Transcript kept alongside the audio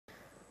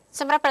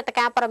សម្រាប់ព្រឹត្តិ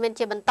ការណ៍ព័ត៌មាន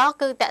ជាបន្ត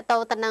គឺតកត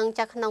ទៅនឹង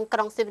ចាក់ក្នុងក្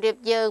រុងសៀមរាប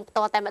យើងផ្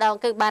ទាល់តែម្ដង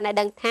គឺបានឲ្យ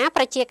ដឹងថា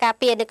ប្រជាការ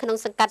ពារនៅក្នុង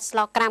សង្កាត់ស្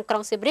លោក្រាមក្រុ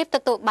ងសៀមរាបទ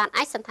ទួលបាន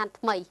ឯកសណ្ឋាន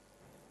ថ្មី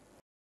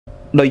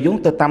ដោយយោង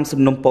ទៅតាម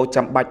សំណុំពរ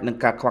ចាំបាច់នឹង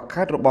ការខ្វះ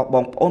ខាតរបស់ប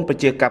ងប្អូនប្រ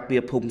ជាការពា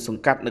រភូមិស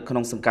ង្កាត់នៅក្នុ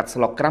ងសង្កាត់ស្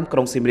លោក្រាមក្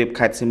រុងសៀមរាប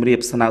ខេត្តសៀមរាប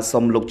ស្នើ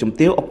សុំលោកជំ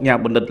ទាវអុកញ៉ា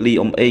បណ្ឌិតលី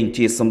អ៊ុំអេង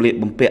ជាសម្លៀក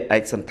បំពាក់ឯ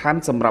កសណ្ឋាន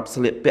សម្រាប់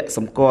ស្លៀកពាក់ស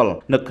ម្គាល់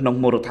នៅក្នុង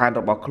មូលដ្ឋាន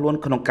របស់ខ្លួន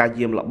ក្នុងការ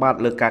យាមល្បាត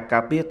លើការកា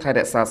រពារថែរ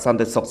ក្សាសន្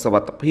តិសុខសុវ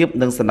ត្ថិភាព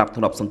និងសណ្ដាប់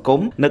ធ្នាប់សង្គ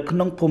មនៅក្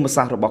នុងភូមិ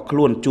សាស្ត្ររបស់ខ្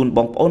លួនជូនប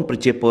ងប្អូនប្រ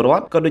ជាពលរ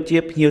ដ្ឋក៏ដូចជា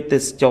ភ្ញៀវទេ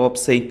សចរ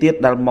ផ្សេងទៀត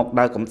ដែលមក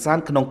ដើរកម្សាន្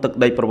តក្នុងទឹក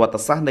ដីប្រវត្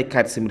តិសាស្ត្រនៃ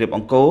ខេត្តសៀមរាបអ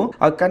ង្គរ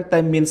ឲ្យកាន់តែ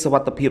មានសុវ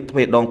ត្ថិភាពទ្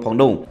វេដងផង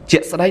នោះជា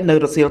ក់ស្ដែង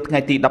នៅរសៀលថ្ងៃ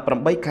ទី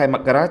18 ខែម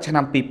ករាឆ្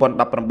នាំ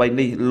 2018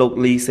 នេះលោក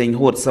លីសេង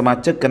ហួតសមា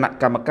ជិកគណៈ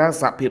កម្មការ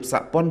សហភាពសហ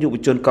ព័ន្ធយុវ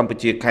ជនកម្ពុ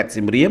ជាខេត្ត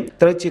សៀមរាប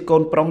ត្រូវជាកូ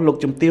នប្រុសលោក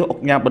ជំទាវអុក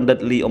ញ៉ាបណ្ឌិត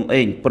លីអ៊ុំ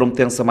អេងព្រម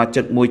ទាំងសមា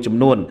ជិកមួយចំ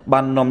នួន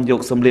បាននាំយក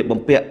សម្លៀកបំ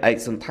ពាក់ឯក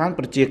សណ្ឋាន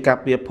ប្រជាការ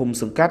ពារភូមិ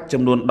សង្កាត់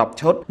ចំនួន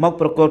10ឈុតមក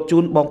ប្រកួតជូ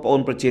នបងប្អូន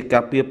ប្រជាកា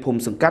រពារភូមិ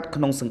សង្កាត់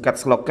ក្នុងសង្កាត់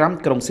ស្លោក្រាម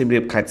ក្រុងសៀមរា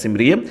បខេត្តសៀម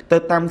រាបទៅ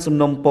តាមសំ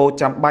ណុំពរ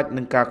ចាំបាច់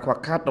នឹងការខ្វះ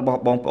ខាតរបស់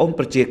បងប្អូន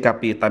ប្រជាការ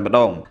ពារតែម្ដ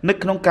ងនៅ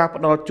ក្នុងការ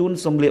ផ្ដល់ជូន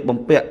សម្លៀកបំ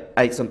ពាក់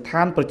ឯកសណ្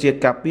ឋានប្រជា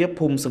ការពារ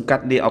ភូមិសង្កា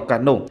ត់នាឱកាស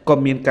នោះក៏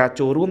មានការ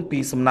ចូលរួមពី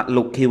សំណាក់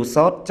លោកខៀវស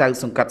តចៅ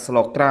សង្កាត់ស្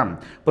លោក្រាម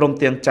ព្រម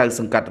ទាំងចៅ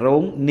សង្កាត់រ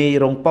ងនាយ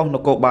រងប៉ុស្តិ៍ន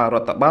គរបាលរ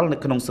ដ្ឋបាលនៅ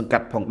ក្នុងសង្កា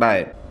ត់ផងដែរ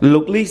លោ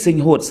កលីសេង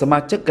ហួតសមា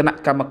ជិកគណៈ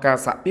កម្មការ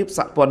សហភាពស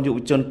ហព័ន្ធយុវ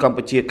ជនកម្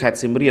ពុជាខេត្ត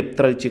សៀមរាប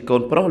ត្រូវជាកូ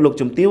នប្រុសលោក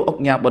ជំទាវអុក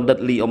ញ៉ាបណ្ឌិត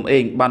លីអ៊ុំអេ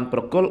ងបានប្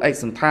រគល់ឯក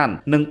សណ្ឋាន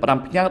និងផ្ដាំ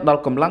ផ្ញើដ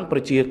ល់កម្លាំងប្រ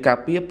ជាការ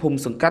ពារភូមិ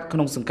សង្កាត់ក្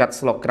នុងសង្កាត់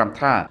ស្លោក្រាម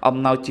ថាអំ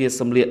ណោយជា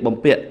សម្លៀកបំ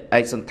ពាក់ឯ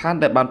កសណ្ឋាន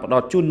ដែលបានផ្ដ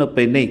ល់ជូននៅ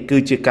ពេលនេះគឺ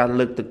ជាការ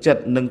លើកទឹកចិត្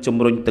តនិងជំ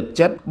រុញទឹក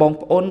ចិត្តបង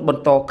ប្អូនប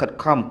ន្តខិត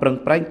ខំប្រឹង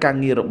ប្រែងការ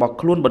ងាររបស់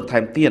ខ្លួនបន្ថែ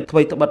មទៀតអ្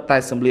វីត្បិតតែ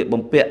សម្លៀក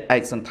បំពាក់ឯ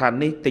កសណ្ឋាន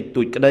នេះតិច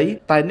តួចក្តី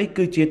តែនេះ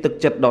គឺជាទឹក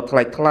ចិត្តដ៏ថ្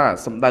លៃថ្លា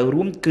សម្ដៅ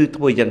រួមគឺ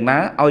ធ្វើយ៉ាងណា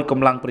ឲ្យក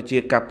ម្លាំងប្រជា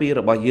ការពារ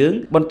របស់យើង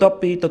បន្ទាប់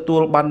ពីទទួ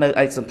លបាននៅ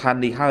ឯកសណ្ឋាន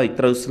នេះហើយ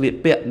ត្រូវស្លៀក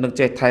ពាក់និង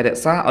ចេះថែរ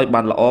ក្សាឲ្យ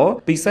បានល្អ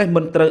ពិសេស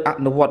មិនត្រូវអ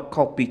នុវត្ត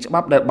ខុសពីច្បា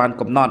ប់ដែលបាន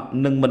កំណត់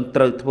និងមិន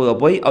ត្រូវធ្វើ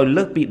អ្វីឲ្យ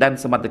លើសពីដែន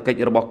សមត្ថកិច្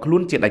ចរបស់ខ្លួ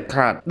នជាដាច់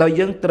ខាតដោយ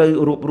យើងត្រូវ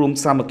រួបរวม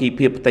សាមគ្គី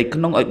ភាពផ្ទៃក្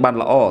នុងឲ្យបាន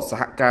ល្អស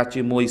ហការ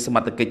ជាមួយសម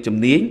ត្ថកិច្ចជំ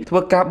នាញធ្វើ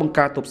ការបង្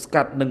ការទប់ស្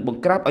កាត់និងប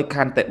ង្ក្រាបឲ្យ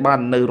ខានតែបាន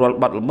នៅរាល់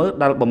បទល្មើស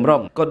ដែលបំរុ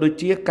ងក៏ដូច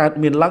ជាកើត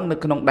មានឡើងនៅ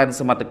ក្នុងដែន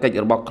សមត្ថកិច្ច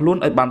របស់ខ្លួន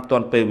ឲ្យបានទា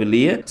ន់ពេលវេ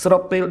លាស្រ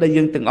បពេលដែល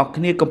យើងទាំងអស់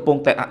គ្នាកំពុង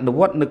តែអនុវ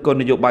ត្តនូវគោល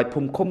នយោបាយភូ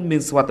មិឃុំមា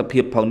នសុវត្ថិភា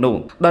ពផងនោះ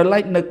ដោយឡែ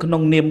កនៅក្នុ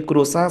ងនាមគ្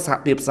រួសារសហ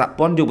ភាពសហ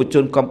ព័ន្ធយុវជ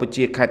នកម្ពុ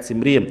ជាខេត្តសៀម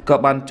រាបក៏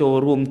បានចូល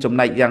រួមចំ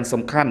ណែកយ៉ាង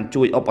សំខាន់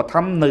ជួយឧបត្ថ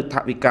ម្ភនៅថ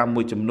វិកា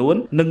មួយចំនួន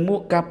និងមួក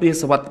ការពារ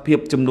សុវត្ថិភាព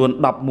ចំនួន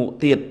10មួក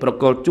ទៀតប្រ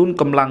កល់ជូន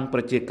កម្លាំងប្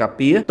រជាការ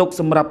ពារទុក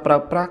សម្រាប់ប្រើ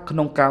ប្រាស់ក្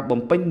នុងការបំ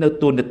ពេញនៅ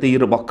តួនាទី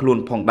របស់ខ្លួន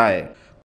ផងដែរ